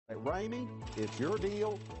At Ramey, it's your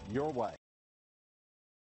deal, your way.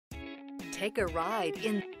 Take a ride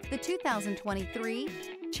in the 2023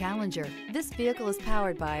 Challenger. This vehicle is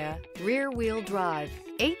powered by a rear-wheel drive,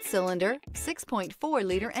 8-cylinder,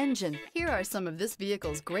 6.4-liter engine. Here are some of this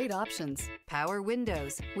vehicle's great options: power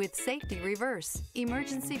windows with safety reverse,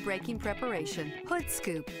 emergency braking preparation, hood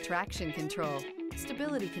scoop, traction control,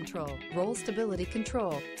 stability control, roll stability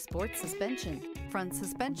control, sports suspension, front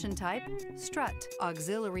suspension type, strut,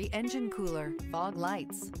 auxiliary engine cooler, fog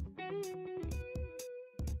lights.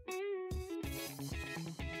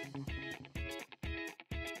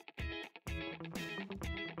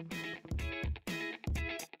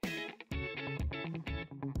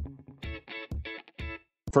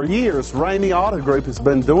 For years, Ramey Auto Group has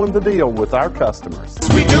been doing the deal with our customers.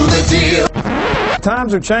 We do the deal.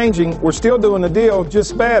 Times are changing. We're still doing the deal,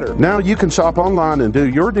 just better. Now you can shop online and do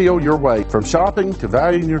your deal your way, from shopping to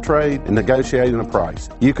valuing your trade and negotiating a price.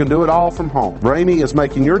 You can do it all from home. Ramey is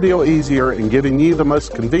making your deal easier and giving you the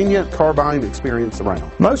most convenient car buying experience around.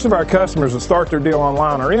 Most of our customers that start their deal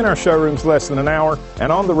online are in our showrooms less than an hour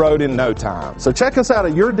and on the road in no time. So check us out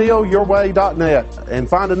at yourdealyourway.net and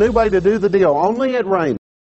find a new way to do the deal only at Ramey.